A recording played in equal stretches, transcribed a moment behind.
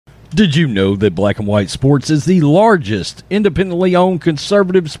Did you know that Black and White Sports is the largest independently owned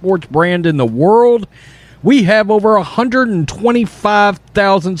conservative sports brand in the world? We have over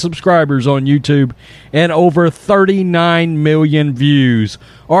 125,000 subscribers on YouTube and over 39 million views.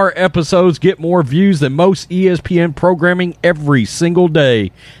 Our episodes get more views than most ESPN programming every single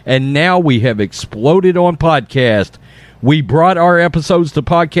day. And now we have exploded on podcast. We brought our episodes to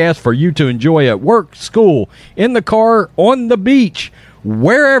podcast for you to enjoy at work, school, in the car, on the beach,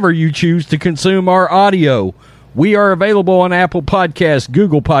 wherever you choose to consume our audio. We are available on Apple Podcasts,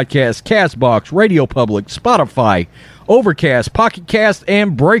 Google Podcasts, CastBox, Radio Public, Spotify, Overcast, Pocket Cast,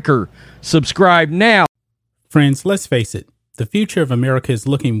 and Breaker. Subscribe now. Friends, let's face it. The future of America is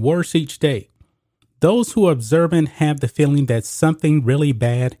looking worse each day. Those who are observant have the feeling that something really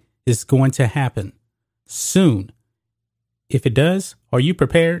bad is going to happen soon. If it does, are you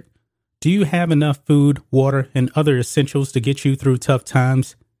prepared? Do you have enough food, water, and other essentials to get you through tough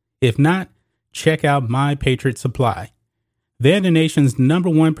times? If not, check out My Patriot Supply. They're the nation's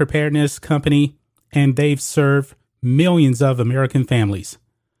 #1 preparedness company, and they've served millions of American families.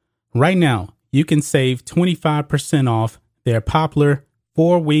 Right now, you can save 25% off their popular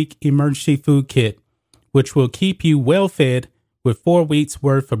 4-week emergency food kit, which will keep you well fed with 4 weeks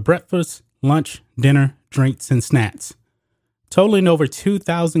worth of breakfast, lunch, dinner, drinks, and snacks, totaling over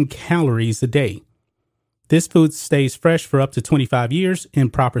 2,000 calories a day. This food stays fresh for up to 25 years in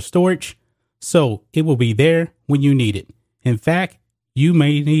proper storage, so it will be there when you need it. In fact, you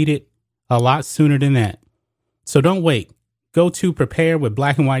may need it a lot sooner than that. So don't wait. Go to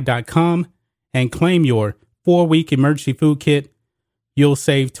preparewithblackandwhite.com and claim your 4-week emergency food kit. You'll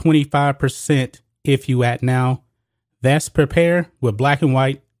save 25% if you act now. That's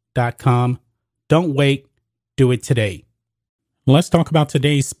preparewithblackandwhite.com. Don't wait. Do it today. Let's talk about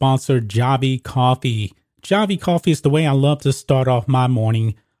today's sponsor, Javy Coffee. Javy Coffee is the way I love to start off my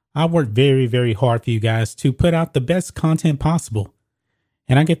morning. I work very, very hard for you guys to put out the best content possible.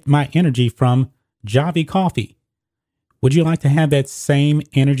 And I get my energy from Javy Coffee. Would you like to have that same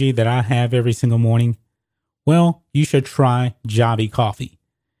energy that I have every single morning? Well, you should try Javy Coffee.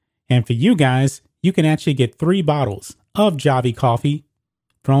 And for you guys, you can actually get 3 bottles of Javy Coffee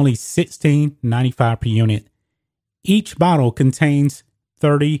for only $16.95 per unit. Each bottle contains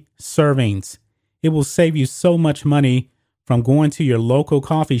 30 servings. It will save you so much money from going to your local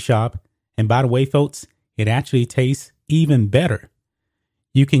coffee shop. And by the way, folks, it actually tastes even better.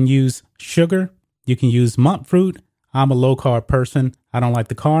 You can use sugar. You can use monk fruit. I'm a low carb person. I don't like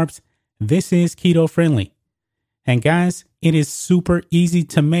the carbs. This is keto friendly. And guys, it is super easy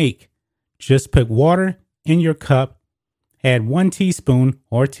to make. Just put water in your cup, add 1 teaspoon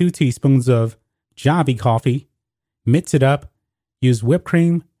or 2 teaspoons of Javy Coffee, mix it up, use whipped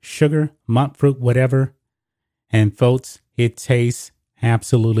cream, sugar, monk fruit, whatever. And folks, it tastes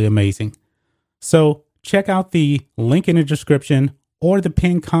absolutely amazing. So check out the link in the description or the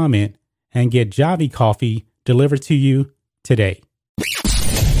pinned comment and get Javy Coffee delivered to you today.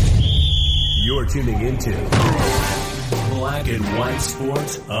 You're tuning into Black and White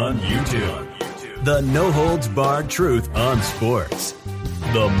Sports on YouTube. The no-holds-barred truth on sports.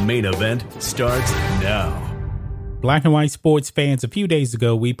 The main event starts now. Black and White Sports fans, a few days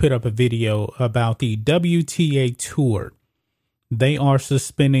ago, we put up a video about the WTA Tour. They are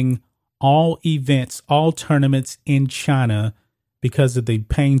suspending all events, all tournaments in China because of the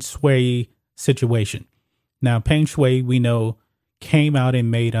Peng Shuai situation. Now, Peng Shuai, we know, came out and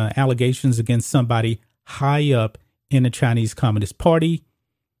made allegations against somebody high up in the Chinese Communist Party,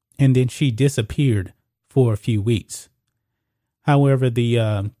 and then she disappeared for a few weeks. However,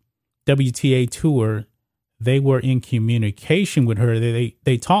 the WTA Tour, they were in communication with her.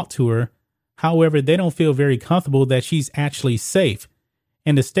 They talked to her. However, they don't feel very comfortable that she's actually safe.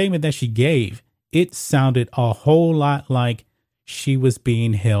 And the statement that she gave, it sounded a whole lot like she was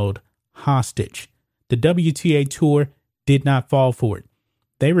being held hostage. The WTA Tour did not fall for it.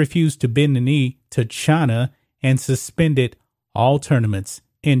 They refused to bend the knee to China and suspended all tournaments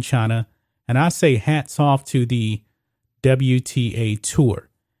in China. And I say hats off to the WTA Tour.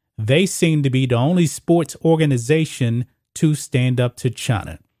 They seem to be the only sports organization to stand up to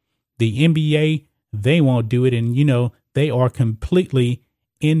China. The NBA, they won't do it. And, you know, they are completely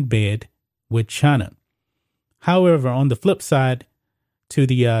in bed with China. However, on the flip side to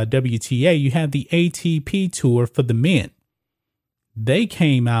the WTA, you have the ATP Tour for the men. They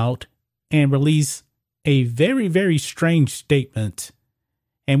came out and released a very, very strange statement.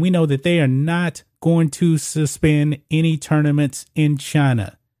 And we know that they are not going to suspend any tournaments in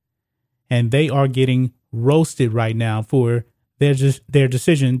China. And they are getting roasted right now for their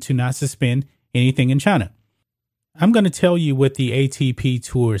decision to not suspend anything in China. I'm going to tell you what the ATP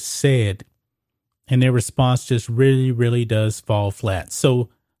Tour said, and their response just really, really does fall flat. So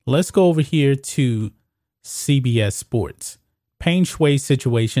let's go over here to CBS Sports. Peng Shuai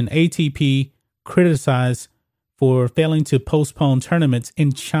situation, ATP criticized for failing to postpone tournaments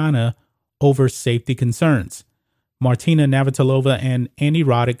in China over safety concerns. Martina Navratilova and Andy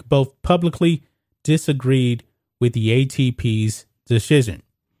Roddick both publicly disagreed with the ATP's decision.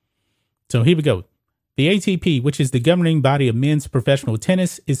 So here we go. The ATP, which is the governing body of men's professional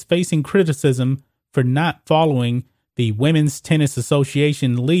tennis, is facing criticism for not following the Women's Tennis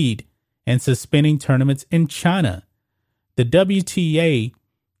Association lead and suspending tournaments in China. The WTA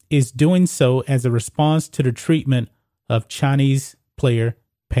is doing so as a response to the treatment of Chinese player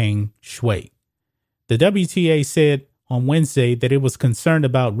Peng Shuai. The WTA said on Wednesday that it was concerned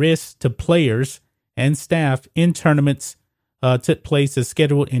about risks to players and staff in tournaments took place as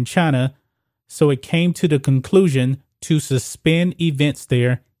scheduled in China, so it came to the conclusion to suspend events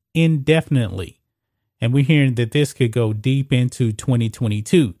there indefinitely. And we're hearing that this could go deep into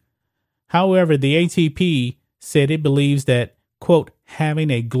 2022. However, the ATP said it believes that, quote,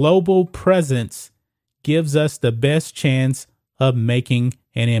 having a global presence gives us the best chance of making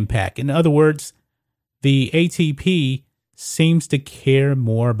an impact. In other words, the ATP seems to care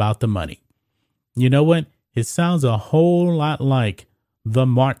more about the money. You know what? It sounds a whole lot like the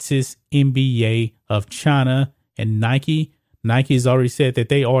Marxist NBA of China and Nike. Nike has already said that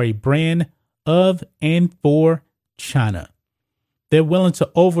they are a brand of and for China. They're willing to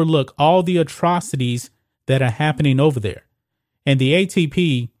overlook all the atrocities that are happening over there. And the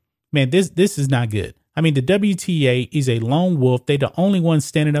ATP, man, this is not good. I mean, the WTA is a lone wolf. They're the only ones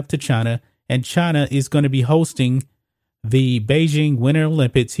standing up to China, and China is going to be hosting the Beijing Winter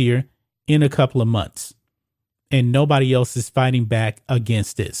Olympics here in a couple of months. And nobody else is fighting back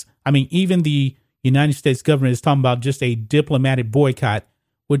against this. I mean, even the United States government is talking about just a diplomatic boycott,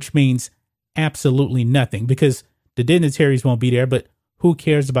 which means absolutely nothing because the dignitaries won't be there. But who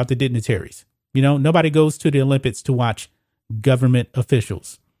cares about the dignitaries? You know, nobody goes to the Olympics to watch government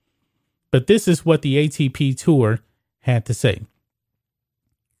officials. But this is what the ATP Tour had to say.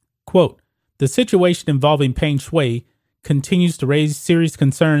 Quote, the situation involving Peng Shuai continues to raise serious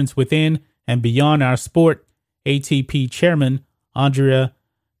concerns within and beyond our sport, ATP chairman Andrea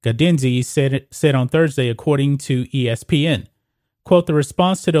Gaudenzi said on Thursday, according to ESPN. Quote, the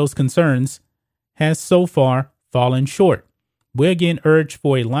response to those concerns has so far fallen short. We again urge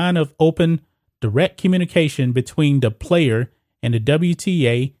for a line of open, direct communication between the player and the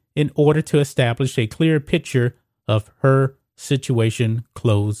WTA in order to establish a clear picture of her situation,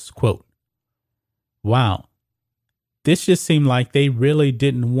 close quote. Wow. This just seemed like they really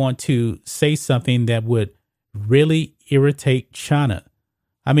didn't want to say something that would really irritate China.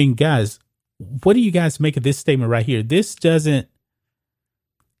 I mean, guys, what do you guys make of this statement right here? They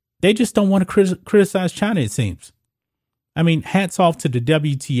just don't want to criticize China, it seems. I mean, hats off to the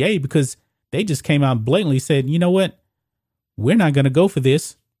WTA because they just came out and blatantly said, you know what? We're not going to go for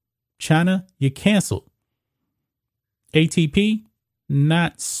this. China, you're canceled. ATP,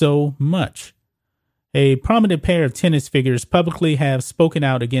 not so much. A prominent pair of tennis figures publicly have spoken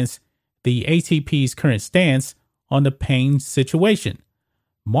out against the ATP's current stance on the Peng situation.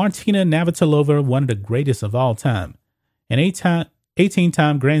 Martina Navratilova, one of the greatest of all time, an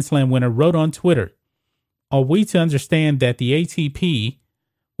 18-time Grand Slam winner, wrote on Twitter, are we to understand that the ATP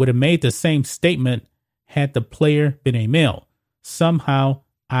would have made the same statement had the player been a male? Somehow,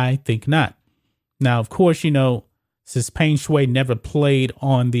 I think not. Now, of course, you know, since Peng Shuai never played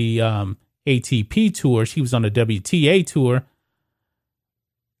on the ATP tour, she was on the WTA tour.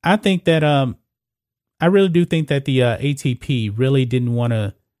 I think that I really do think that the ATP really didn't want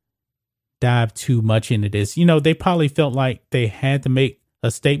to dive too much into this. You know, they probably felt like they had to make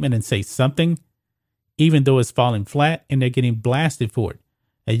a statement and say something, even though it's falling flat and they're getting blasted for it.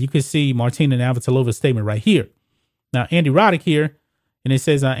 And you can see Martina Navratilova's statement right here. Now, Andy Roddick here, and it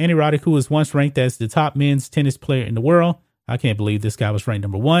says, Andy Roddick, who was once ranked as the top men's tennis player in the world. I can't believe this guy was ranked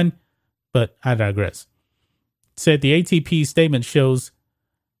number 1, but I digress. Said the ATP statement shows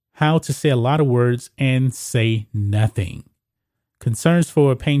how to say a lot of words and say nothing. Concerns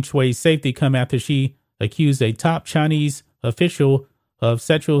for Peng Shuai's safety come after she accused a top Chinese official of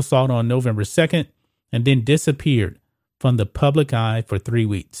sexual assault on November 2nd and then disappeared from the public eye for 3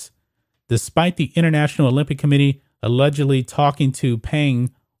 weeks. Despite the International Olympic Committee allegedly talking to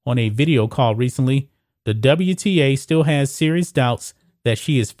Peng on a video call recently, the WTA still has serious doubts that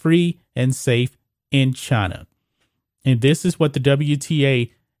she is free and safe in China. And this is what the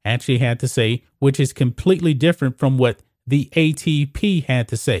WTA actually had to say, which is completely different from what the ATP had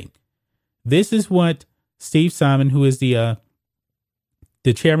to say. This is what Steve Simon, who is the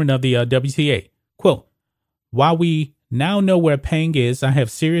chairman of the WTA. Quote, while we now know where Peng is, I have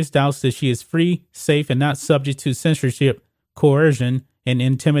serious doubts that she is free, safe, and not subject to censorship, coercion, and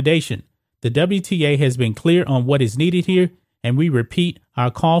intimidation. The WTA has been clear on what is needed here, and we repeat our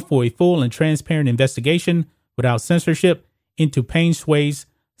call for a full and transparent investigation without censorship into Peng Shuai's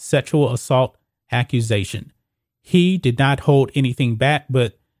sexual assault accusation. He did not hold anything back,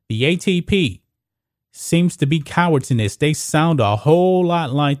 but the ATP seems to be cowards in this. They sound a whole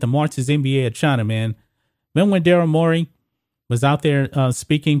lot like the Marxist NBA of China, man. Remember when Daryl Morey was out there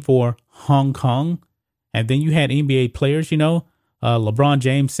speaking for Hong Kong? And then you had NBA players, LeBron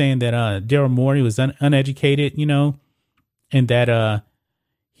James saying that Daryl Morey was uneducated, and that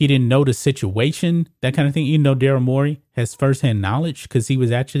he didn't know the situation, that kind of thing. Even though Daryl Morey has firsthand knowledge because he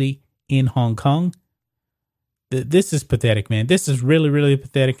was actually in Hong Kong. This is pathetic, man. This is really, really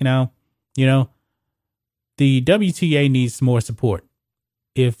pathetic now. The WTA needs more support.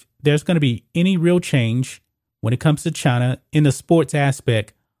 If there's going to be any real change when it comes to China in the sports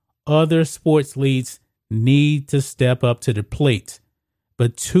aspect, other sports leagues need to step up to the plate.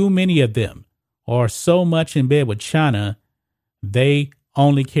 But too many of them are so much in bed with China, they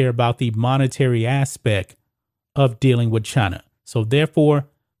only care about the monetary aspect of dealing with China. So therefore,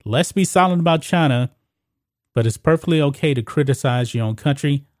 let's be silent about China, but it's perfectly okay to criticize your own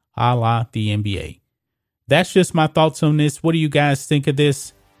country, a la the NBA. That's just my thoughts on this. What do you guys think of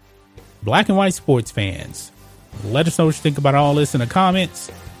this? Black and white sports fans, let us know what you think about all this in the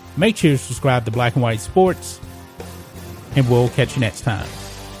comments. Make sure you subscribe to Black and White Sports, and we'll catch you next time.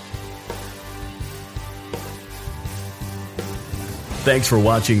 Thanks for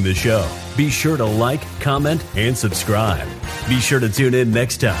watching the show. Be sure to like, comment, and subscribe. Be sure to tune in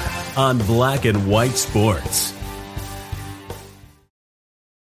next time on Black and White Sports.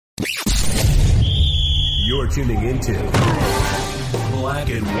 You're tuning into Black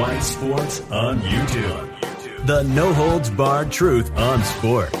and White Sports on YouTube. The no-holds-barred truth on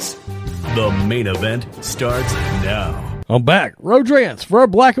sports. The main event starts now. I'm back. Rodrance for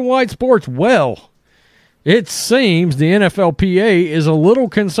Black and White Sports. Well, it seems the NFLPA is a little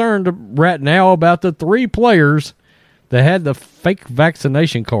concerned right now about the 3 players that had the fake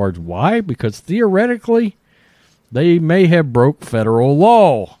vaccination cards. Why? Because theoretically, they may have broke federal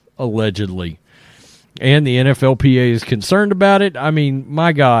law, allegedly. And the NFLPA is concerned about it. I mean,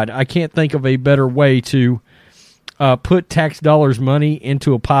 my God, I can't think of a better way to put tax dollars money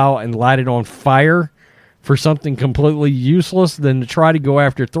into a pile and light it on fire for something completely useless than to try to go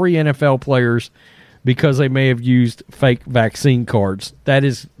after 3 NFL players because they may have used fake vaccine cards. That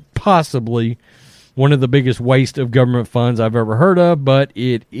is possibly one of the biggest waste of government funds I've ever heard of, but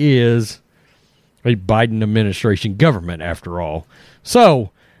it is a Biden administration government after all.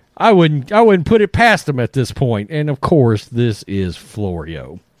 So I wouldn't put it past them at this point. And of course, this is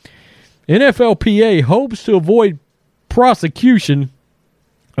Florio. NFLPA hopes to avoid prosecution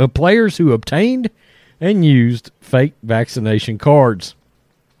of players who obtained and used fake vaccination cards.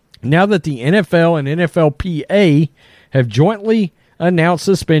 Now that the NFL and NFLPA have jointly announced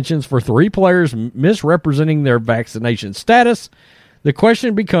suspensions for 3 players misrepresenting their vaccination status, the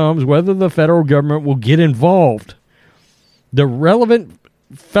question becomes whether the federal government will get involved. The relevant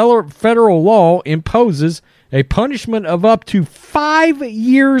federal law imposes a punishment of up to 5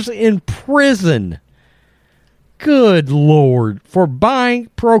 years in prison. Good Lord. For buying,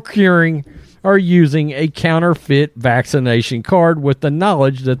 procuring, or using a counterfeit vaccination card with the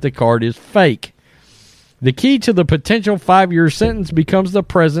knowledge that the card is fake. The key to the potential 5-year sentence becomes the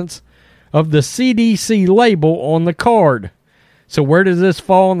presence of the CDC label on the card. So where does this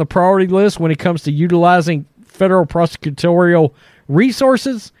fall on the priority list when it comes to utilizing federal prosecutorial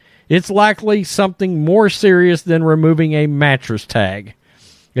resources? It's likely something more serious than removing a mattress tag.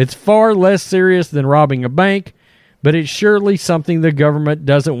 It's far less serious than robbing a bank, but it's surely something the government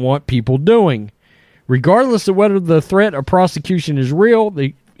doesn't want people doing. Regardless of whether the threat of prosecution is real,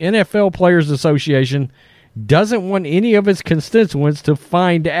 the NFL Players Association doesn't want any of its constituents to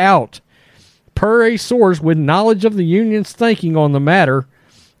find out. Per a source with knowledge of the union's thinking on the matter,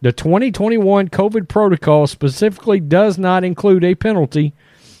 the 2021 COVID protocol specifically does not include a penalty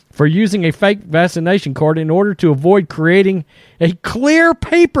for using a fake vaccination card in order to avoid creating a clear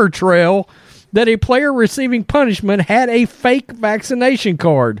paper trail that a player receiving punishment had a fake vaccination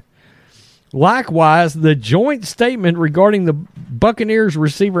card. Likewise, the joint statement regarding the Buccaneers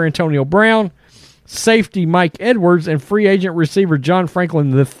receiver Antonio Brown, safety Mike Edwards, and free agent receiver John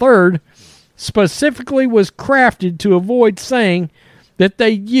Franklin III specifically was crafted to avoid saying that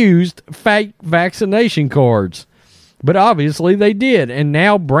they used fake vaccination cards. But obviously they did. And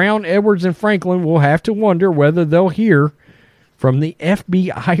now Brown, Edwards, and Franklin will have to wonder whether they'll hear from the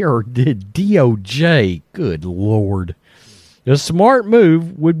FBI or the DOJ. Good Lord. The smart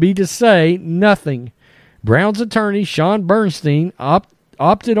move would be to say nothing. Brown's attorney, Sean Bernstein,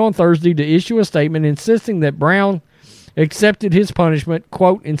 opted on Thursday to issue a statement insisting that Brown accepted his punishment,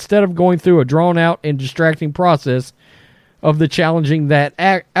 quote, instead of going through a drawn-out and distracting process of the challenging that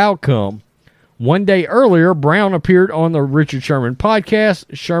outcome. One day earlier, Brown appeared on the Richard Sherman podcast.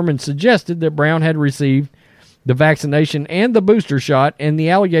 Sherman suggested that Brown had received the vaccination and the booster shot, and the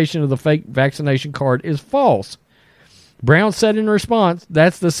allegation of the fake vaccination card is false. Brown said in response,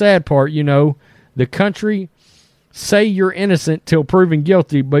 "That's the sad part, you know. The country say you're innocent till proven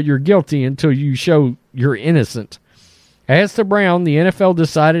guilty, but you're guilty until you show you're innocent." As to Brown, the NFL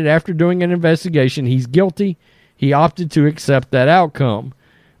decided after doing an investigation he's guilty. He opted to accept that outcome.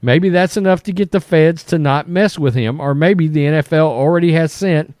 Maybe that's enough to get the feds to not mess with him, or maybe the NFL already has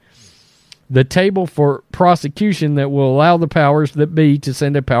sent the table for prosecution that will allow the powers that be to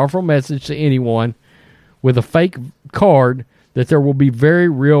send a powerful message to anyone with a fake card that there will be very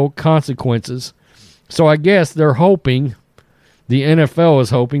real consequences. So I guess they're hoping, the NFL is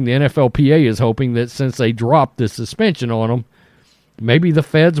hoping, the NFLPA is hoping that since they dropped the suspension on them, maybe the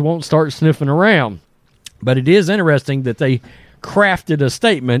feds won't start sniffing around. But it is interesting that they crafted a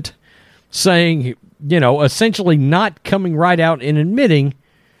statement saying, essentially not coming right out and admitting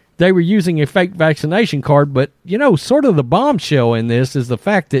they were using a fake vaccination card. But, sort of the bombshell in this is the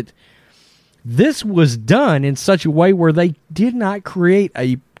fact that this was done in such a way where they did not create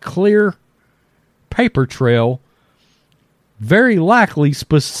a clear paper trail, very likely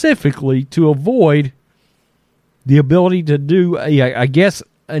specifically to avoid the ability to do,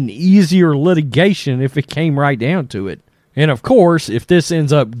 an easier litigation if it came right down to it. And of course, if this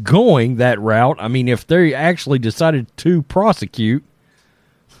ends up going that route, if they actually decided to prosecute,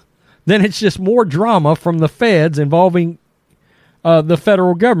 then it's just more drama from the feds involving the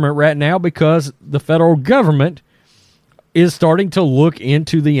federal government right now, because the federal government is starting to look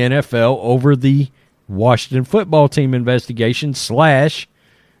into the NFL over the Washington football team investigation /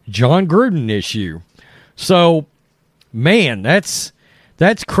 John Gruden issue. So, man, that's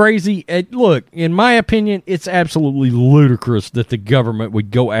crazy. Look, in my opinion, it's absolutely ludicrous that the government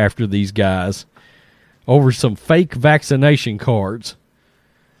would go after these guys over some fake vaccination cards.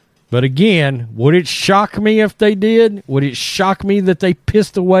 But again, would it shock me if they did? Would it shock me that they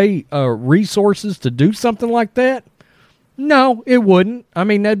pissed away resources to do something like that? No, it wouldn't.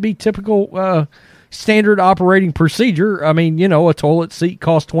 That'd be typical standard operating procedure. A toilet seat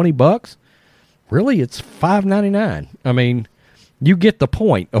costs $20. Really, it's $5.99. You get the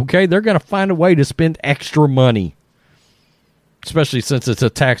point, okay? They're going to find a way to spend extra money, especially since it's the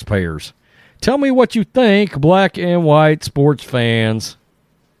taxpayers. Tell me what you think, black and white sports fans.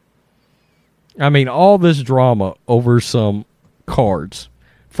 All this drama over some cards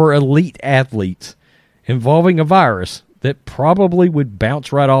for elite athletes involving a virus that probably would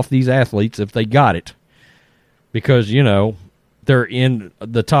bounce right off these athletes if they got it. Because, they're in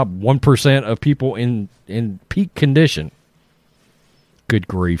the top 1% of people in peak condition. Good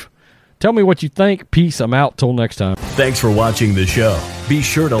grief. Tell me what you think. Peace. I'm out. Till next time. Thanks for watching the show. Be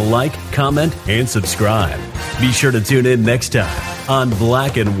sure to like, comment, and subscribe. Be sure to tune in next time on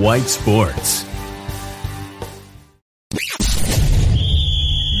Black and White Sports.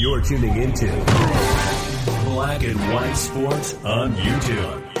 You're tuning into Black and White Sports on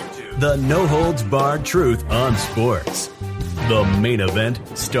YouTube. The no-holds-barred truth on sports. The main event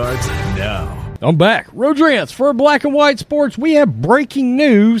starts now. I'm back. Rodrance for Black and White Sports. We have breaking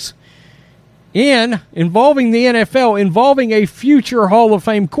news involving the NFL, involving a future Hall of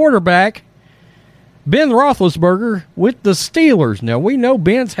Fame quarterback, Ben Roethlisberger, with the Steelers. Now, we know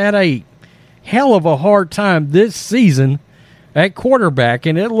Ben's had a hell of a hard time this season at quarterback,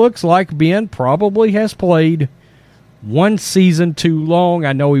 and it looks like Ben probably has played one season too long.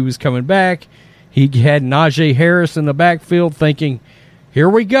 I know he was coming back. He had Najee Harris in the backfield thinking, here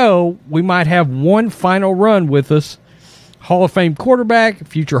we go. We might have one final run with us. Hall of Fame quarterback,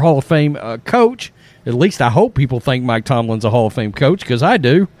 future Hall of Fame coach. At least I hope people think Mike Tomlin's a Hall of Fame coach, because I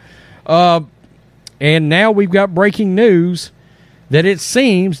do. And now we've got breaking news that it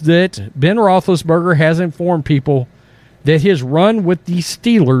seems that Ben Roethlisberger has informed people that his run with the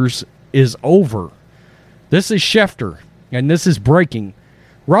Steelers is over. This is Schefter, and this is breaking.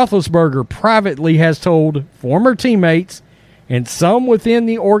 Roethlisberger privately has told former teammates and some within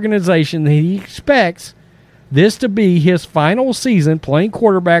the organization that he expects this to be his final season playing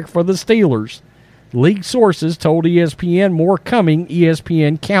quarterback for the Steelers. League sources told ESPN more coming.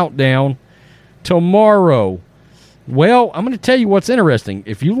 ESPN countdown tomorrow. Well, I'm going to tell you what's interesting.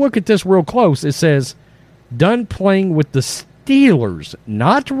 If you look at this real close, it says done playing with the Steelers,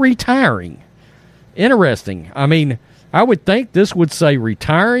 not retiring. Interesting. I mean, I would think this would say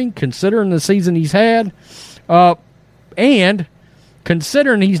retiring, considering the season he's had, and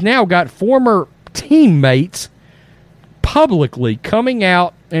considering he's now got former teammates publicly coming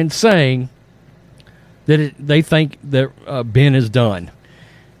out and saying that they think that Ben is done.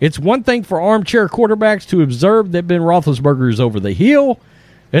 It's one thing for armchair quarterbacks to observe that Ben Roethlisberger is over the hill.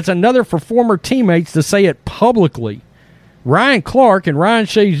 It's another for former teammates to say it publicly. Ryan Clark and Ryan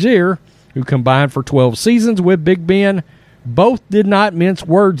Shazier, who combined for 12 seasons with Big Ben, both did not mince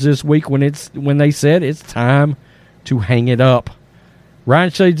words this week when they said it's time to hang it up. Ryan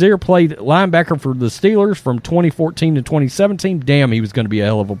Shazier played linebacker for the Steelers from 2014 to 2017. Damn, he was going to be a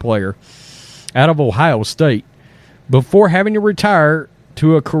hell of a player. Out of Ohio State. Before having to retire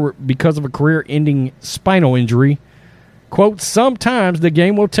because of a career-ending spinal injury. Quote, sometimes the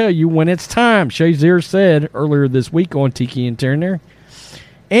game will tell you when it's time, Shazier said earlier this week on Tiki and Turner.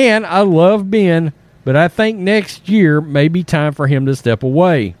 And I love Ben, but I think next year may be time for him to step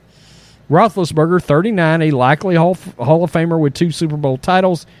away. Roethlisberger, 39, a likely Hall of Famer with 2 Super Bowl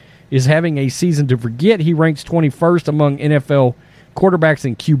titles, is having a season to forget. He ranks 21st among NFL quarterbacks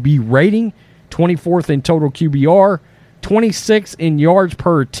in QB rating, 24th in total QBR, 26th in yards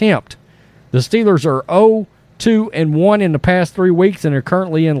per attempt. The Steelers are 0-2-1 in the past 3 weeks and are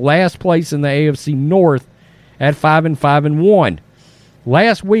currently in last place in the AFC North at 5-5-1.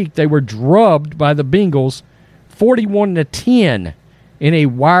 Last week they were drubbed by the Bengals 41-10 in a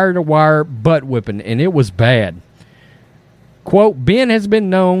wire-to-wire butt whipping, and it was bad. Quote, Ben has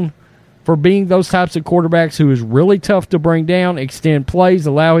been known for being those types of quarterbacks who is really tough to bring down, extend plays,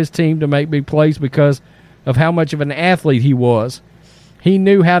 allow his team to make big plays because of how much of an athlete he was. He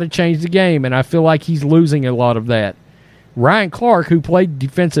knew how to change the game, and I feel like he's losing a lot of that. Ryan Clark, who played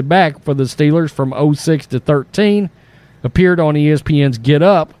defensive back for the Steelers from 06 to 13, appeared on ESPN's Get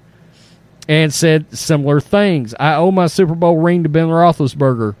Up and said similar things. I owe my Super Bowl ring to Ben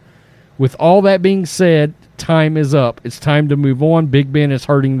Roethlisberger. With all that being said, time is up. It's time to move on. Big Ben is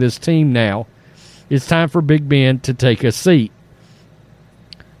hurting this team now. It's time for Big Ben to take a seat.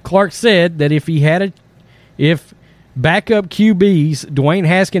 Clark said that if backup QBs Dwayne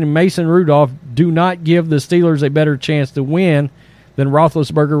Haskins and Mason Rudolph do not give the Steelers a better chance to win than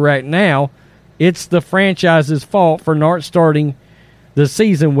Roethlisberger right now, it's the franchise's fault for not starting the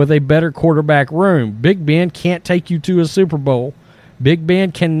season with a better quarterback room. Big Ben can't take you to a Super Bowl. Big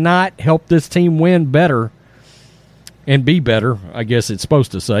Ben cannot help this team win better and be better, I guess it's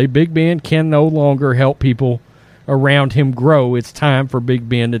supposed to say. Big Ben can no longer help people around him grow. It's time for Big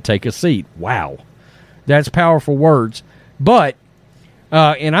Ben to take a seat. Wow. That's powerful words. But,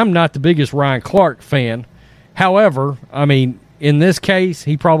 and I'm not the biggest Ryan Clark fan. However, I mean, in this case,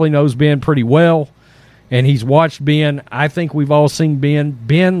 he probably knows Ben pretty well, and he's watched Ben. I think we've all seen Ben.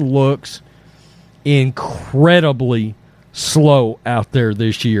 Ben looks incredibly slow out there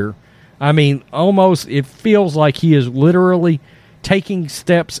this year. I mean, almost it feels like he is literally taking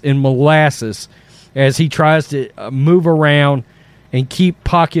steps in molasses as he tries to move around and keep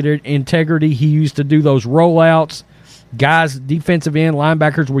pocket integrity. He used to do those rollouts. Guys, defensive end,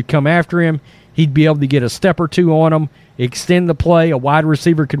 linebackers would come after him. He'd be able to get a step or two on them, extend the play. A wide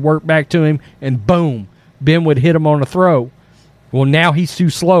receiver could work back to him, and boom, Ben would hit him on a throw. Well, now he's too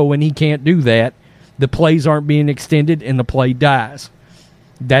slow, and he can't do that. The plays aren't being extended, and the play dies.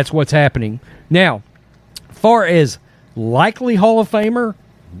 That's what's happening. Now, far as likely Hall of Famer,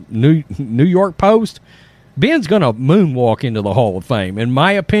 New York Post, Ben's going to moonwalk into the Hall of Fame. In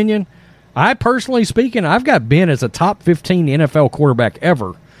my opinion, I personally speaking, I've got Ben as a top 15 NFL quarterback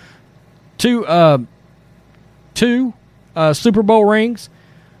ever. Two Super Bowl rings,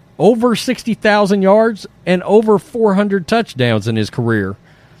 over 60,000 yards, and over 400 touchdowns in his career.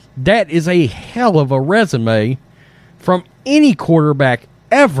 That is a hell of a resume from any quarterback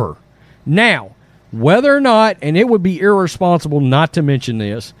ever. Now, whether or not, and it would be irresponsible not to mention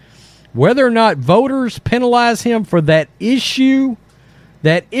this, whether or not voters penalize him for that issue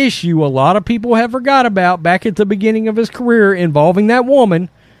a lot of people have forgot about back at the beginning of his career involving that woman.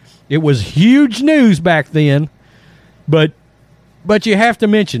 It was huge news back then, but you have to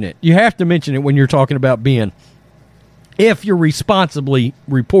mention it. You have to mention it when you're talking about Ben. If you're responsibly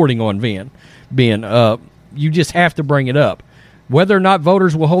reporting on Ben, you just have to bring it up. Whether or not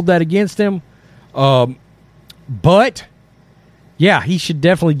voters will hold that against him, but yeah, he should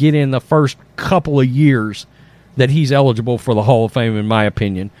definitely get in the first couple of years that he's eligible for the Hall of Fame, in my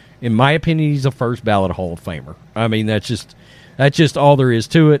opinion. In my opinion, he's a first ballot Hall of Famer. I mean, that's just all there is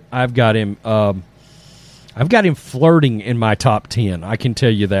to it. I've got him I've got him flirting in my top 10. I can tell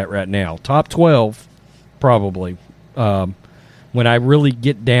you that right now. Top 12, probably, when I really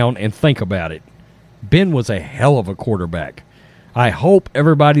get down and think about it. Ben was a hell of a quarterback. I hope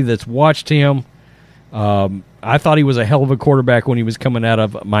everybody that's watched him, I thought he was a hell of a quarterback when he was coming out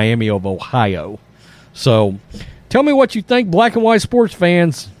of Miami of Ohio. So tell me what you think, Black and White sports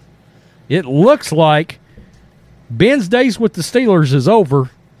fans. It looks like Ben's days with the Steelers is over,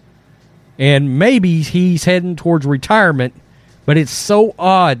 and maybe he's heading towards retirement, but it's so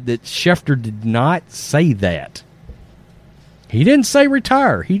odd that Schefter did not say that. He didn't say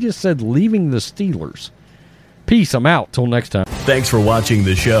retire. He just said leaving the Steelers. Peace. I'm out. Till next time. Thanks for watching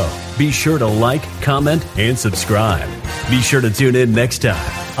the show. Be sure to like, comment, and subscribe. Be sure to tune in next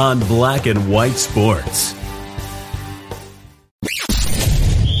time on Black and White Sports.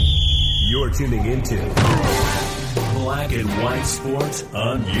 You're tuning into Black and White Sports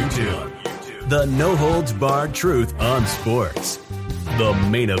on YouTube. The no-holds-barred truth on sports. The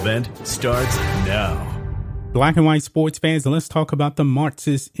main event starts now. Black and White sports fans, and let's talk about the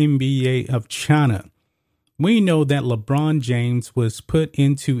Marxist NBA of China. We know that LeBron James was put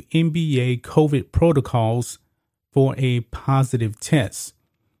into NBA COVID protocols for a positive test.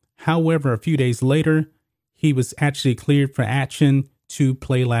 However, a few days later, he was actually cleared for action to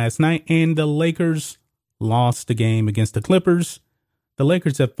play last night, and the Lakers lost the game against the Clippers. The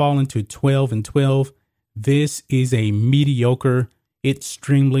Lakers have fallen to 12-12. This is a mediocre,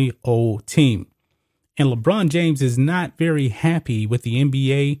 extremely old team. And LeBron James is not very happy with the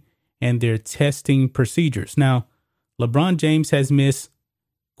NBA and their testing procedures. Now, LeBron James has missed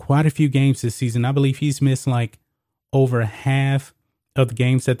quite a few games this season. I believe he's missed like over half of the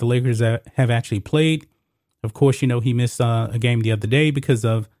games that the Lakers have actually played. Of course, you know, he missed a game the other day because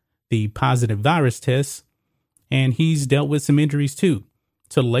of the positive virus test, and he's dealt with some injuries too.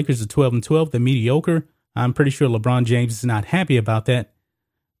 So the Lakers are 12-12. They're mediocre. I'm pretty sure LeBron James is not happy about that.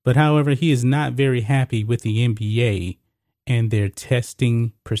 But however, he is not very happy with the NBA and their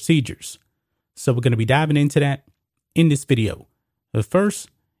testing procedures. So we're going to be diving into that in this video. But first,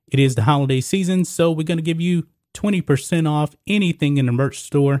 it is the holiday season, so we're going to give you 20% off anything in the merch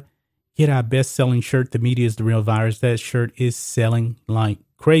store. Get our best-selling shirt, The Media is the Real Virus. That shirt is selling like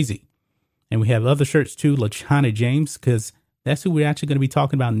crazy. And we have other shirts too, LaChana James, because that's who we're actually going to be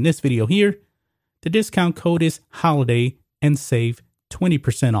talking about in this video here. The discount code is HOLIDAY and save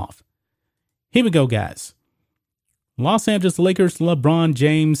 20% off. Here we go, guys. Los Angeles Lakers LeBron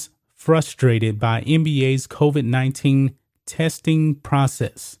James frustrated by NBA's COVID-19 testing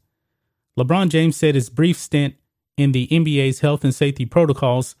process. LeBron James said his brief stint in the NBA's health and safety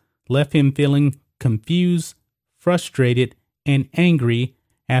protocols left him feeling confused, frustrated, and angry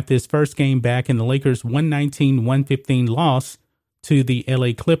after his first game back in the Lakers' 119-115 loss to the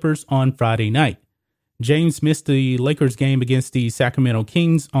LA Clippers on Friday night. James missed the Lakers game against the Sacramento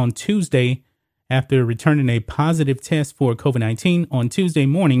Kings on Tuesday after returning a positive test for COVID-19 on Tuesday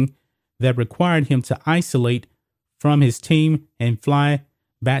morning that required him to isolate from his team and fly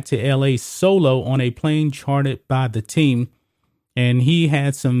back to LA solo on a plane chartered by the team. And he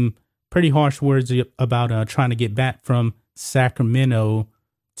had some pretty harsh words about trying to get back from Sacramento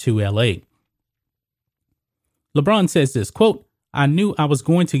to LA. LeBron says this, quote, "I knew I was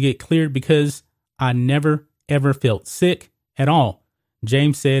going to get cleared because I never, ever felt sick at all,"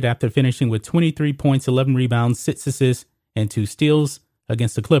 James said after finishing with 23 points, 11 rebounds, 6 assists, and 2 steals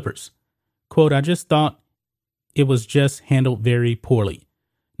against the Clippers. Quote, "I just thought it was just handled very poorly."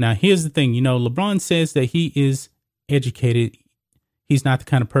 Now, here's the thing. You know, LeBron says that he is educated. He's not the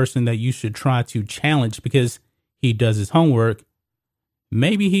kind of person that you should try to challenge because he does his homework.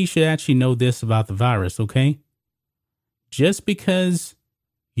 Maybe he should actually know this about the virus, okay? Just because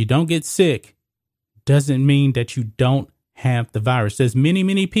you don't get sick doesn't mean that you don't have the virus. There's many,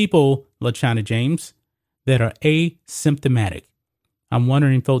 many people, LaChana James, that are asymptomatic. I'm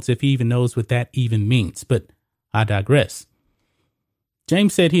wondering, folks, if he even knows what that even means, but I digress.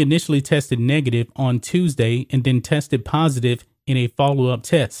 James said he initially tested negative on Tuesday and then tested positive in a follow-up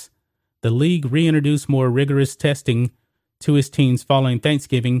test. The league reintroduced more rigorous testing to his teams following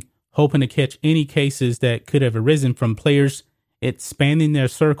Thanksgiving, hoping to catch any cases that could have arisen from players expanding their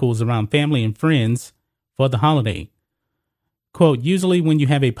circles around family and friends for the holiday. Quote, "Usually when you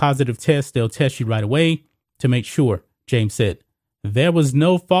have a positive test, they'll test you right away to make sure," James said. "There was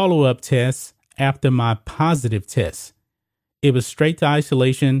no follow-up test after my positive test. It was straight to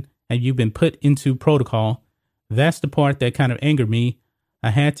isolation and you've been put into protocol. That's the part that kind of angered me. I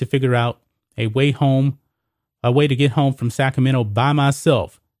had to figure out a way to get home from Sacramento by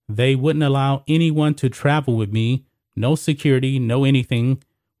myself. They wouldn't allow anyone to travel with me. No security, no anything.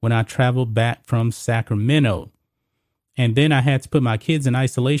 when I traveled back from Sacramento. And then I had to put my kids in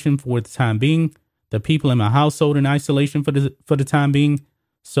isolation for the time being, the people in my household in isolation for the time being.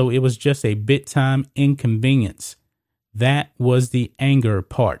 So it was just a bit time inconvenience. That was the anger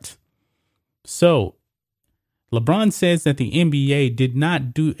part. So LeBron says that the NBA did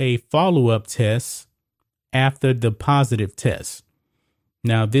not do a follow-up test after the positive test.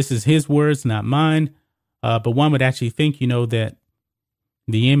 Now, this is his words, not mine. But one would actually think, that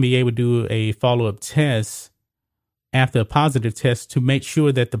the NBA would do a follow-up test after a positive test to make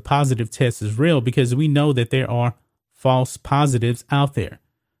sure that the positive test is real, because we know that there are false positives out there.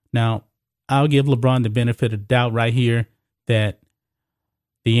 Now, I'll give LeBron the benefit of the doubt right here that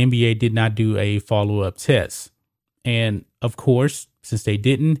the NBA did not do a follow-up test. And of course, since they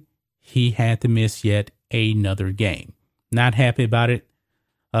didn't, he had to miss yet another game. Not happy about it.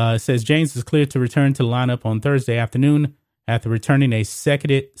 It says James is cleared to return to the lineup on Thursday afternoon after returning a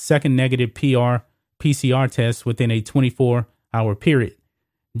second negative PCR test within a 24-hour period.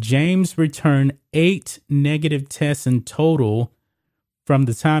 James returned 8 negative tests in total from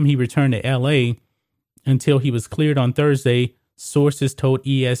the time he returned to LA until he was cleared on Thursday, sources told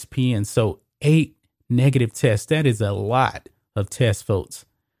ESPN. So 8 negative tests. That is a lot of tests, folks.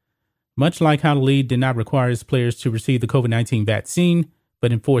 Much like how the league did not require its players to receive the COVID-19 vaccine,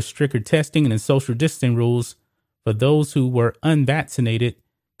 but enforced stricter testing and social distancing rules for those who were unvaccinated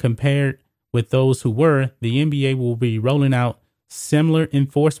compared with those who were, the NBA will be rolling out similar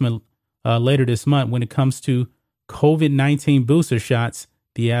enforcement later this month when it comes to COVID-19 booster shots,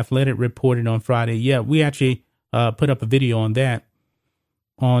 The Athletic reported on Friday. Yeah, we actually put up a video on that,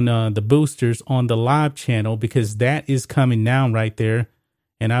 on the boosters on the live channel, because that is coming down right there.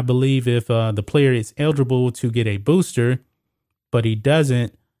 And I believe if the player is eligible to get a booster, but he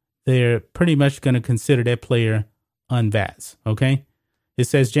doesn't, they're pretty much going to consider that player unvaxxed. Okay. It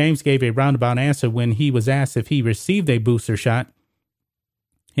says James gave a roundabout answer when he was asked if he received a booster shot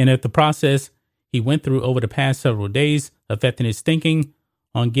and if the process he went through over the past several days affecting his thinking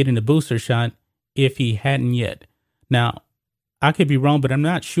on getting the booster shot if he hadn't yet. Now, I could be wrong, but I'm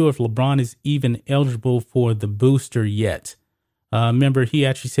not sure if LeBron is even eligible for the booster yet. Remember, he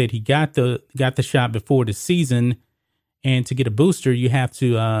actually said he got the shot before the season, and to get a booster, you have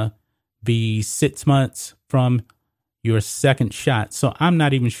to be 6 months from your second shot. So I'm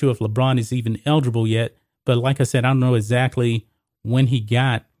not even sure if LeBron is even eligible yet. But like I said, I don't know exactly when he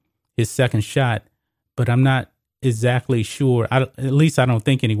got his second shot, but I'm not exactly sure. At least I don't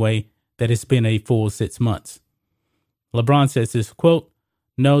think anyway, that it's been a full 6 months. LeBron says this, quote,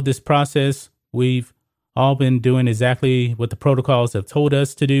 "No, this process, we've all been doing exactly what the protocols have told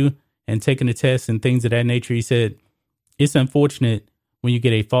us to do and taking the tests and things of that nature." He said, "It's unfortunate when you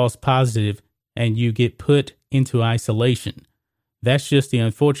get a false positive and you get put into isolation. That's just the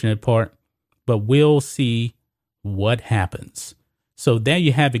unfortunate part, but we'll see what happens." So there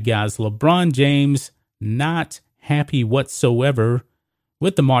you have it, guys. LeBron James not happy whatsoever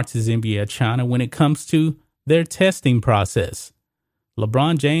with the Marxist NBA of China when it comes to their testing process.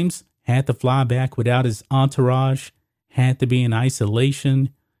 LeBron James had to fly back without his entourage, had to be in isolation.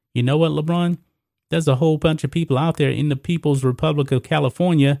 You know what, LeBron? There's a whole bunch of people out there in the People's Republic of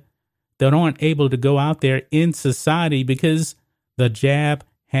California that aren't able to go out there in society because the jab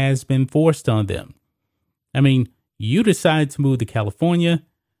has been forced on them. I mean, you decided to move to California,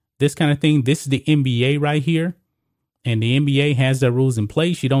 this kind of thing. This is the NBA right here. And the NBA has their rules in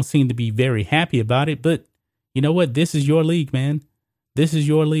place. You don't seem to be very happy about it. But you know what? This is your league, man. This is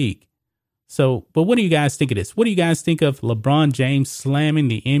your league. So, but what do you guys think of this? What do you guys think of LeBron James slamming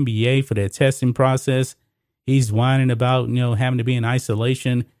the NBA for their testing process? He's whining about, having to be in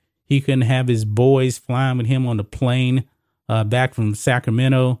isolation. He couldn't have his boys flying with him on the plane back from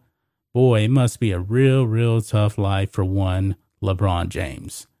Sacramento. Boy, it must be a real, real tough life for one LeBron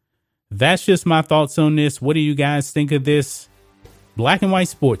James. That's just my thoughts on this. What do you guys think of this? Black and white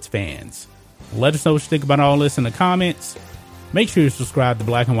sports fans, let us know what you think about all this in the comments. Make sure you subscribe to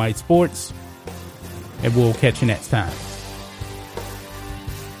Black and White Sports, and we'll catch you next time.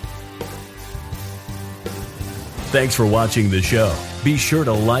 Thanks for watching the show. Be sure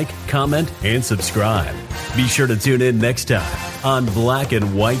to like, comment, and subscribe. Be sure to tune in next time on Black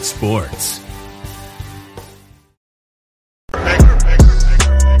and White Sports.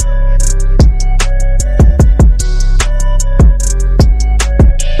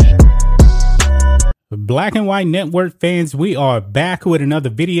 Black and White Network fans, we are back with another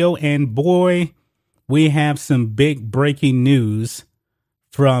video, and boy, we have some big breaking news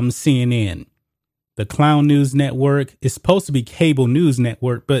from CNN. The Clown News Network is supposed to be cable news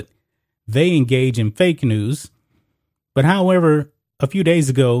network, but they engage in fake news. But however, a few days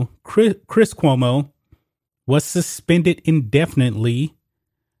ago, Chris Cuomo was suspended indefinitely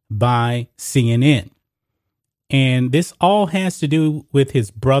by CNN. And this all has to do with his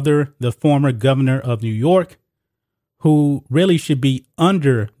brother, the former governor of New York, who really should be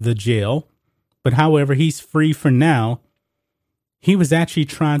under the jail. But however, he's free for now. He was actually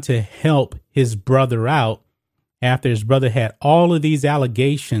trying to help his brother out after his brother had all of these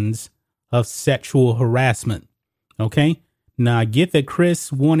allegations of sexual harassment. Okay. Now I get that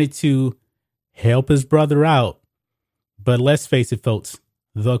Chris wanted to help his brother out, but let's face it, folks,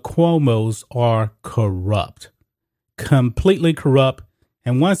 the Cuomos are corrupt. Completely corrupt.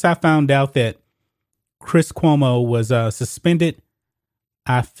 And once I found out that Chris Cuomo was suspended,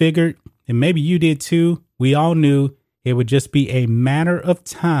 I figured, and maybe you did too, we all knew it would just be a matter of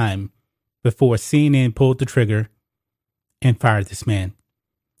time before CNN pulled the trigger and fired this man.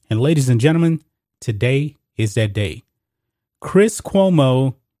 And ladies and gentlemen, today is that day. Chris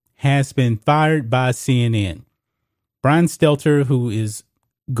Cuomo has been fired by CNN. Brian Stelter, who is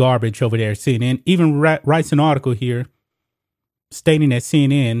garbage over there at CNN, even writes an article here stating that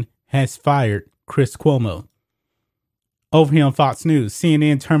CNN has fired Chris Cuomo. Over here on Fox News,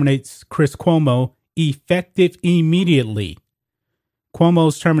 CNN terminates Chris Cuomo effective immediately.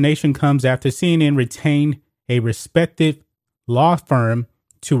 Cuomo's termination comes after CNN retained a respected law firm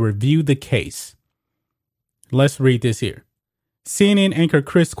to review the case. Let's read this here. CNN anchor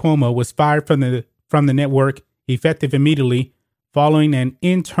Chris Cuomo was fired from the network effective immediately following an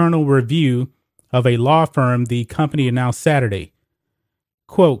internal review of a law firm, the company announced Saturday.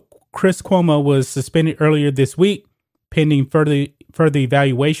 Quote, Chris Cuomo was suspended earlier this week, pending further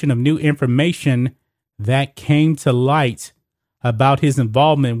evaluation of new information that came to light about his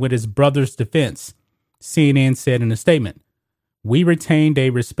involvement with his brother's defense, CNN said in a statement. We retained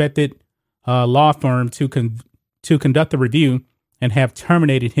a respected law firm to conduct the review and have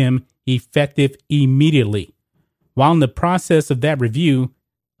terminated him effective immediately. While in the process of that review,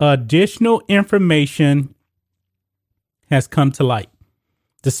 additional information has come to light.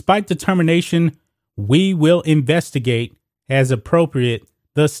 Despite the termination, we will investigate as appropriate,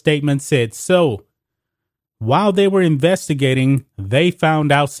 the statement said. So, while they were investigating, they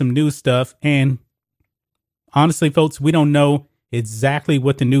found out some new stuff. And honestly, folks, we don't know exactly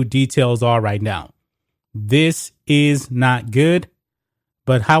what the new details are right now. This is not good.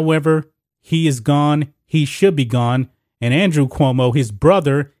 But however, he is gone. He should be gone. And Andrew Cuomo, his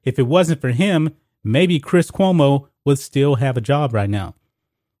brother, if it wasn't for him, maybe Chris Cuomo would still have a job right now.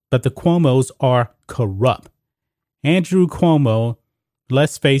 But the Cuomos are corrupt. Andrew Cuomo,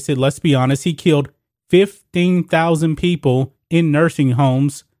 let's face it, let's be honest, he killed 15,000 people in nursing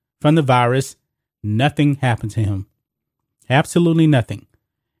homes from the virus. Nothing happened to him. Absolutely nothing.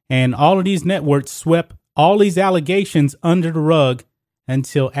 And all of these networks swept all these allegations under the rug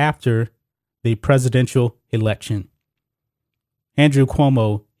until after the presidential election. Andrew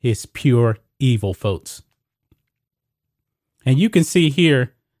Cuomo is pure evil, folks. And you can see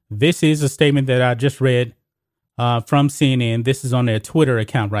here, this is a statement that I just read from CNN. This is on their Twitter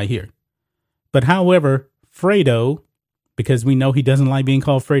account right here. But however, Fredo, because we know he doesn't like being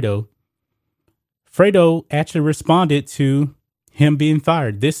called Fredo, Fredo actually responded to him being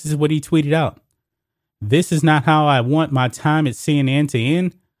fired. This is what he tweeted out. This is not how I want my time at CNN to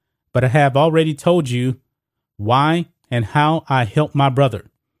end, but I have already told you why and how I helped my brother.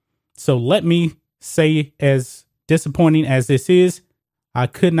 So let me say, as disappointing as this is, I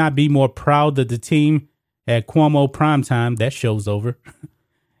could not be more proud of the team at Cuomo Primetime. That show's over.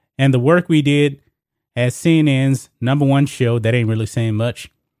 And the work we did as CNN's #1 show, that ain't really saying much,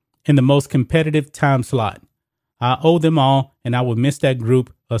 in the most competitive time slot. I owe them all, and I will miss that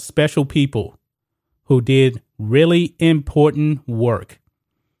group of special people who did really important work.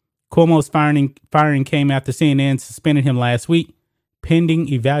 Cuomo's firing came after CNN suspended him last week, pending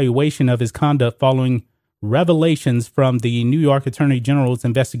evaluation of his conduct following revelations from the New York Attorney General's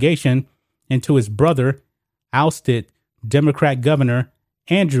investigation into his brother, ousted Democrat Governor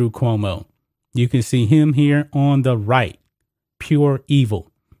Andrew Cuomo. You can see him here on the right. Pure evil.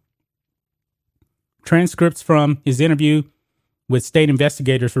 Transcripts from his interview with state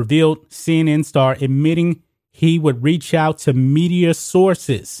investigators revealed CNN star admitting he would reach out to media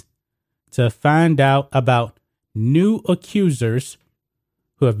sources to find out about new accusers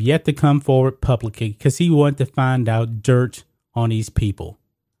who have yet to come forward publicly because he wanted to find out dirt on these people.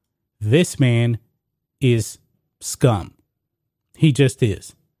 This man is scum. He just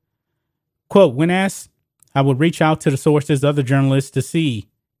is. Quote, when asked, I would reach out to the sources, other journalists, to see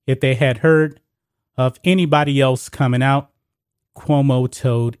if they had heard of anybody else coming out, Cuomo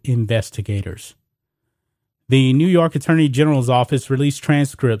told investigators. The New York Attorney General's office released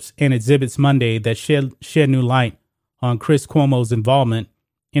transcripts and exhibits Monday that shed new light on Chris Cuomo's involvement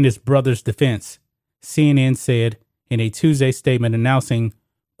in his brother's defense, CNN said in a Tuesday statement announcing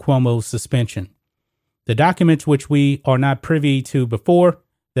Cuomo's suspension. The documents, which we are not privy to before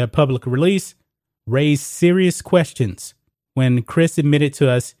their public release, raised serious questions. When Chris admitted to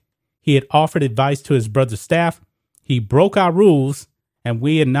us he had offered advice to his brother's staff, he broke our rules, and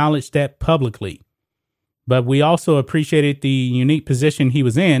we acknowledged that publicly. But we also appreciated the unique position he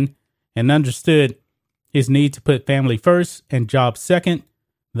was in and understood his need to put family first and job second,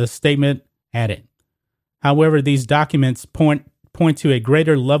 the statement added. However, these documents point to a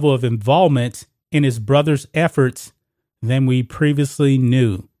greater level of involvement in his brother's efforts than we previously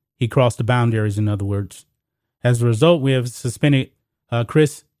knew. He crossed the boundaries, in other words. As a result, we have suspended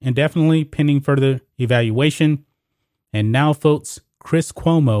Chris indefinitely pending further evaluation. And now, folks, Chris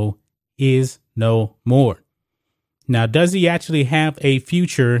Cuomo is no more. Now, does he actually have a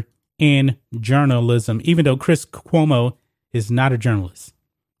future in journalism, even though Chris Cuomo is not a journalist?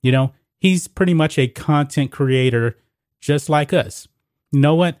 You know, he's pretty much a content creator just like us. You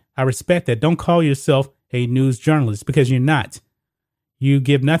know what? I respect that. Don't call yourself a news journalist because you're not. You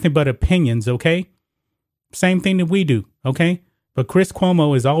give nothing but opinions, okay? Same thing that we do, okay? But Chris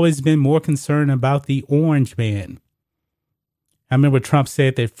Cuomo has always been more concerned about the orange man. I remember Trump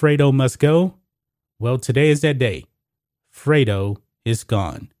said that Fredo must go. Well, today is that day. Fredo is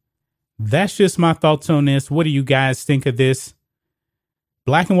gone. That's just my thoughts on this. What do you guys think of this?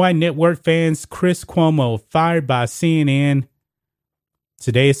 Black and White Network fans, Chris Cuomo fired by CNN.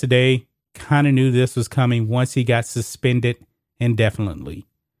 Today is the day. Kind of knew this was coming once he got suspended indefinitely.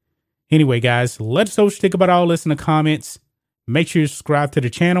 Anyway, guys, let us know what you think about all this in the comments. Make sure you subscribe to the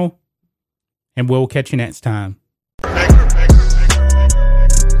channel, and we'll catch you next time.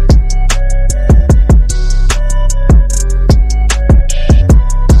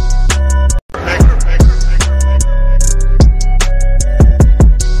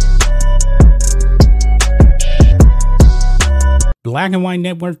 Black and White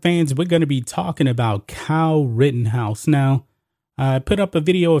Network fans, we're going to be talking about Kyle Rittenhouse. Now, I put up a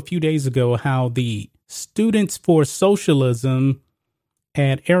video a few days ago how the Students for Socialism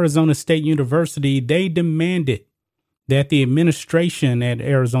at Arizona State University, they demanded that the administration at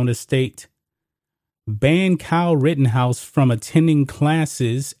Arizona State ban Kyle Rittenhouse from attending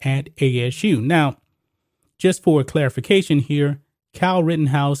classes at ASU. Now, just for clarification here, Kyle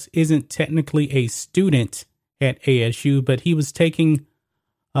Rittenhouse isn't technically a student at ASU, but he was taking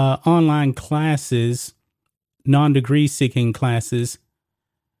online classes, non-degree seeking classes,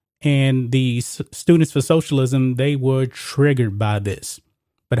 and the Students for Socialism, they were triggered by this.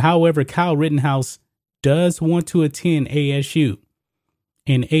 But however, Kyle Rittenhouse does want to attend ASU,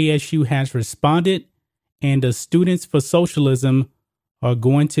 and ASU has responded, and the Students for Socialism are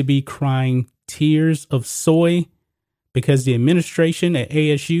going to be crying tears of soy because the administration at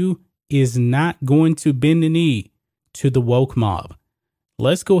ASU is not going to bend the knee to the woke mob.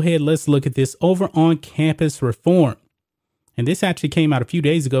 Let's go ahead. Let's look at this over on Campus Reform. And this actually came out a few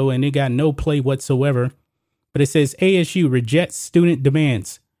days ago and it got no play whatsoever. But it says ASU rejects student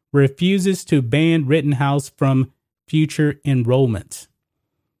demands, refuses to ban Rittenhouse from future enrollment.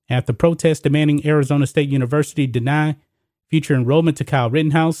 After protests demanding Arizona State University deny future enrollment to Kyle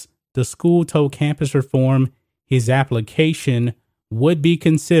Rittenhouse, the school told Campus Reform his application would be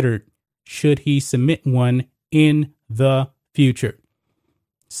considered should he submit one in the future.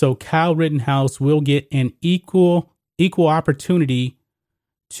 So Kyle Rittenhouse will get an equal opportunity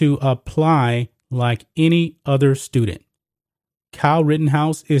to apply like any other student. Kyle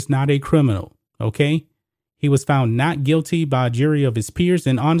Rittenhouse is not a criminal, okay? He was found not guilty by a jury of his peers,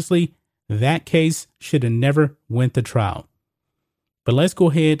 and honestly, that case should have never went to trial. But let's go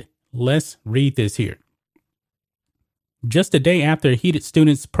ahead, let's read this here. Just a day after heated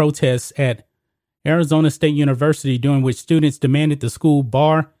students' protests at Arizona State University, during which students demanded the school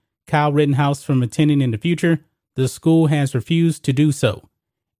bar Kyle Rittenhouse from attending in the future, the school has refused to do so.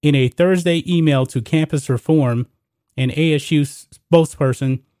 In a Thursday email to Campus Reform, an ASU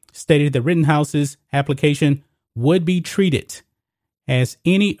spokesperson stated that Rittenhouse's application would be treated as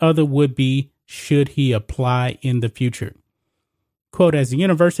any other would be should he apply in the future. Quote, as a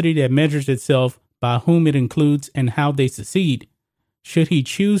university that measures itself by whom it includes and how they succeed, should he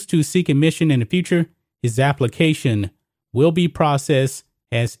choose to seek admission in the future, his application will be processed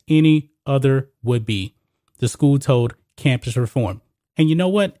as any other would be, the school told Campus Reform. And you know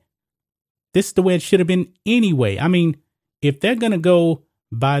what? This is the way it should have been anyway. I mean, if they're going to go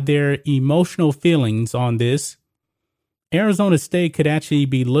by their emotional feelings on this, Arizona State could actually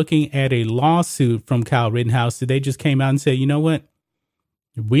be looking at a lawsuit from Kyle Rittenhouse that they just came out and said, you know what?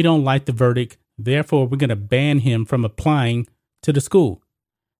 We don't like the verdict. Therefore, we're going to ban him from applying to the school.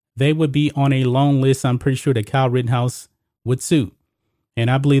 They would be on a long list. I'm pretty sure that Kyle Rittenhouse would sue.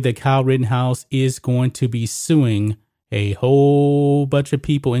 And I believe that Kyle Rittenhouse is going to be suing a whole bunch of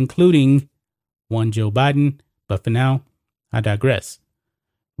people, including one Joe Biden. But for now, I digress.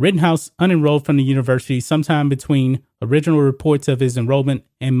 Rittenhouse unenrolled from the university sometime between original reports of his enrollment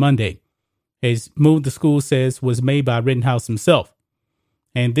and Monday. His move, the school says, was made by Rittenhouse himself.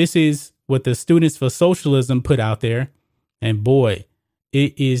 And this is what the Students for Socialism put out there. And boy,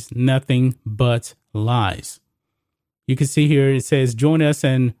 it is nothing but lies. You can see here it says, join us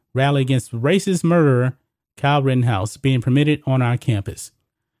and rally against racist murderer Kyle Rittenhouse being permitted on our campus.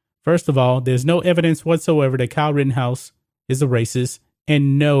 First of all, there's no evidence whatsoever that Kyle Rittenhouse is a racist.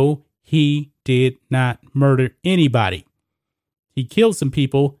 And no, he did not murder anybody. He killed some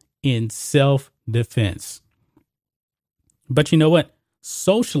people in self-defense. But you know what?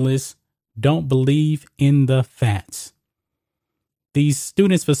 Socialists don't believe in the facts. These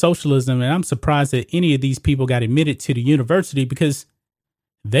Students for Socialism, and I'm surprised that any of these people got admitted to the university because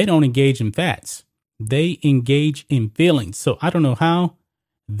they don't engage in facts. They engage in feelings. So I don't know how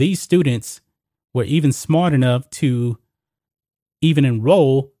these students were even smart enough to even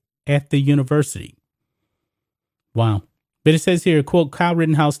enroll at the university. Wow. But it says here, quote, Kyle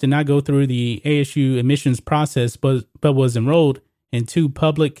Rittenhouse did not go through the ASU admissions process, but was enrolled in two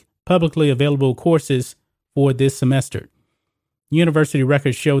publicly available courses for this semester. University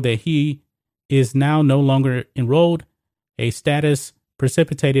records show that he is now no longer enrolled, a status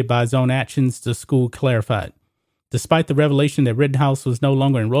precipitated by his own actions, the school clarified. Despite the revelation that Rittenhouse was no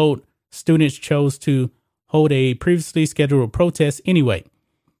longer enrolled, students chose to hold a previously scheduled protest anyway,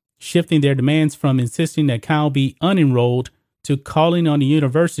 shifting their demands from insisting that Kyle be unenrolled to calling on the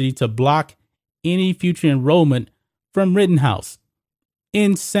university to block any future enrollment from Rittenhouse.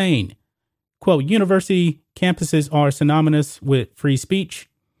 Insane. Quote, university campuses are synonymous with free speech,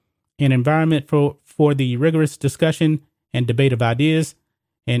 an environment for the rigorous discussion and debate of ideas,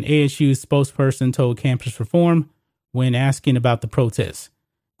 an ASU spokesperson told Campus Reform when asking about the protests.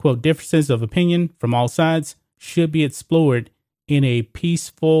 Quote, differences of opinion from all sides should be explored in a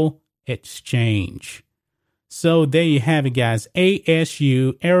peaceful exchange. So there you have it, guys.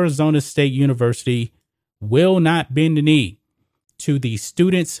 ASU, Arizona State University, will not bend the knee to the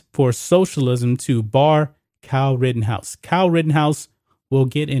Students for Socialism to bar Kyle Rittenhouse. Kyle Rittenhouse will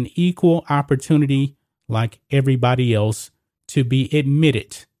get an equal opportunity like everybody else to be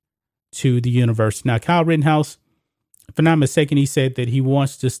admitted to the university. Now, Kyle Rittenhouse, if I'm not mistaken, he said that he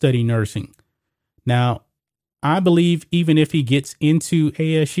wants to study nursing. Now, I believe even if he gets into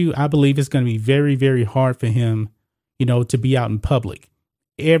ASU, I believe it's going to be very, very hard for him, to be out in public.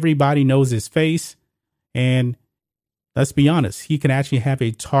 Everybody knows his face. And let's be honest, he can actually have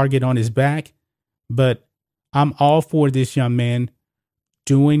a target on his back. But I'm all for this young man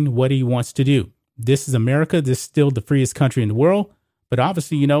doing what he wants to do. This is America. This is still the freest country in the world. But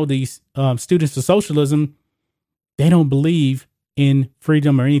obviously, these Students for Socialism, they don't believe in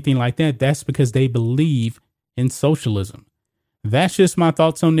freedom or anything like that. That's because they believe in socialism. That's just my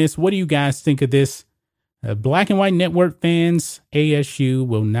thoughts on this. What do you guys think of this? Black and White Network fans, ASU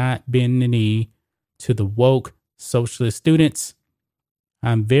will not bend the knee to the woke socialist students.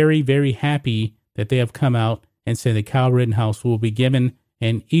 I'm very, very happy that they have come out and said that Kyle Rittenhouse will be given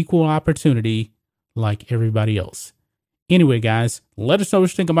an equal opportunity like everybody else. Anyway, guys, let us know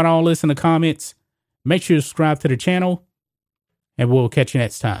what you think about all this in the comments. Make sure to subscribe to the channel, and we'll catch you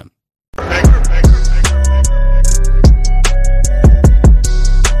next time.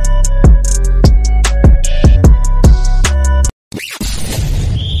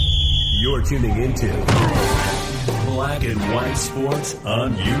 You're tuning into Black and White Sports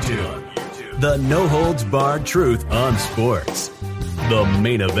on YouTube. The no-holds-barred truth on sports. The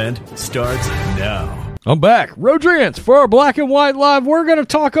main event starts now. I'm back. Rodrance for our Black and White Live. We're going to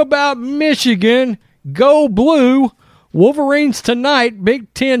talk about Michigan. Go Blue. Wolverines tonight.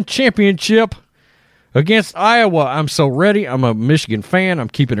 Big Ten championship against Iowa. I'm so ready. I'm a Michigan fan. I'm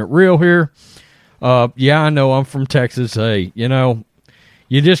keeping it real here. Yeah, I know I'm from Texas. Hey,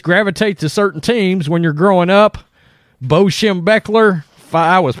 you just gravitate to certain teams when you're growing up. Bo Schembechler,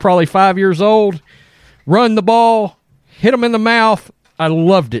 I was probably 5 years old. Run the ball, hit him in the mouth. I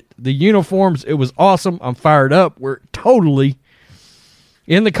loved it. The uniforms, it was awesome. I'm fired up. We're totally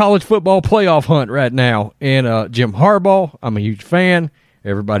in the college football playoff hunt right now. And Jim Harbaugh, I'm a huge fan.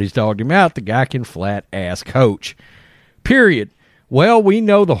 Everybody's dogged him out. The guy can flat-ass coach. Period. Well, we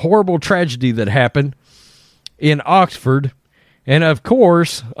know the horrible tragedy that happened in Oxford. And, of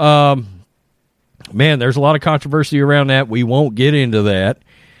course, man, there's a lot of controversy around that. We won't get into that.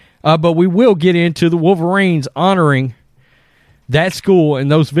 But we will get into the Wolverines honoring that school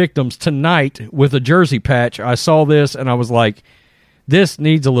and those victims tonight with a jersey patch. I saw this, and I was like, this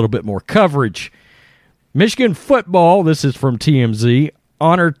needs a little bit more coverage. Michigan football, this is from TMZ,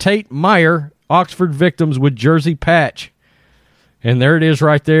 honored Tate Meyer, Oxford victims with jersey patch. And there it is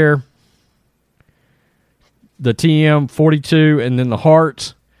right there. The TM42 and then the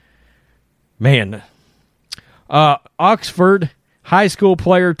hearts. Man. Oxford high school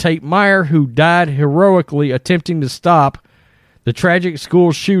player Tate Meyer, who died heroically attempting to stop the tragic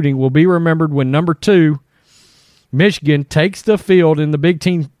school shooting, will be remembered when number 2, Michigan, takes the field in the Big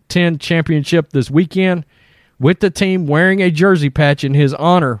Ten Championship this weekend with the team wearing a jersey patch in his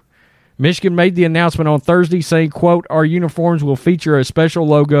honor. Michigan made the announcement on Thursday saying, quote, our uniforms will feature a special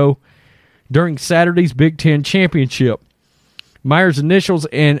logo during Saturday's Big Ten Championship. Meyer's initials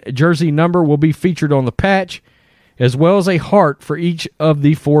and jersey number will be featured on the patch, as well as a heart for each of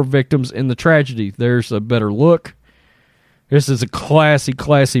the 4 victims in the tragedy. There's a better look. This is a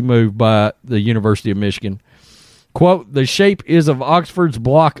classy move by the University of Michigan. Quote, the shape is of Oxford's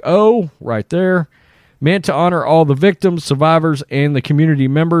Block O, right there, meant to honor all the victims, survivors, and the community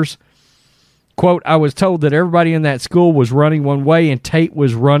members. Quote, I was told that everybody in that school was running one way and Tate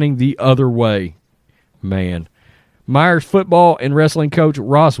was running the other way. Man. Meyer's football and wrestling coach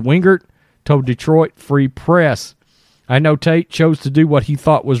Ross Wingert told Detroit Free Press, I know Tate chose to do what he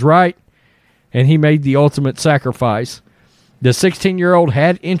thought was right, and he made the ultimate sacrifice. The 16-year-old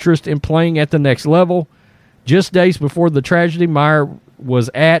had interest in playing at the next level. Just days before the tragedy, Meyer was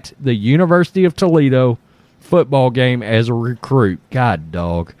at the University of Toledo football game as a recruit. God,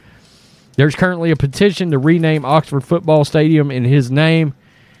 dog. There's currently a petition to rename Oxford Football Stadium in his name,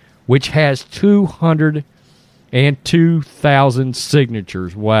 which has 202,000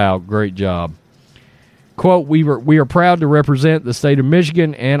 signatures. Wow, great job. Quote, we are proud to represent the state of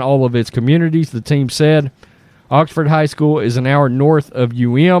Michigan and all of its communities, the team said. Oxford High School is an hour north of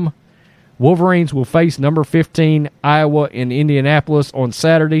UM. Wolverines will face number 15 Iowa in Indianapolis on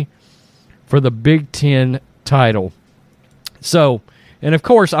Saturday for the Big Ten title. So, and of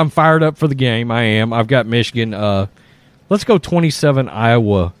course, I'm fired up for the game. I am. I've got Michigan. Let's go 27,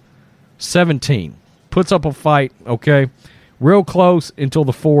 Iowa 17. Puts up a fight, okay? Real close until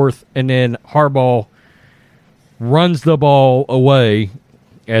the 4th, and then Harbaugh runs the ball away,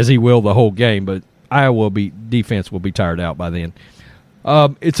 as he will the whole game, but Iowa defense will be tired out by then.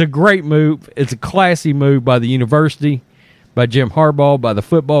 It's a great move. It's a classy move by the university, by Jim Harbaugh, by the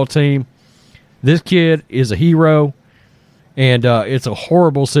football team. This kid is a hero, and it's a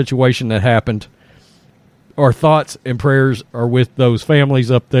horrible situation that happened. Our thoughts and prayers are with those families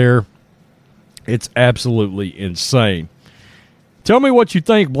up there. It's absolutely insane. Tell me what you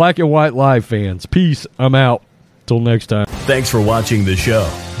think, Black and White Live fans. Peace. I'm out. Till next time. Thanks for watching the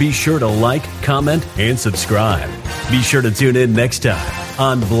show. Be sure to like, comment, and subscribe. Be sure to tune in next time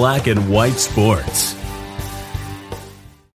on Black and White Sports.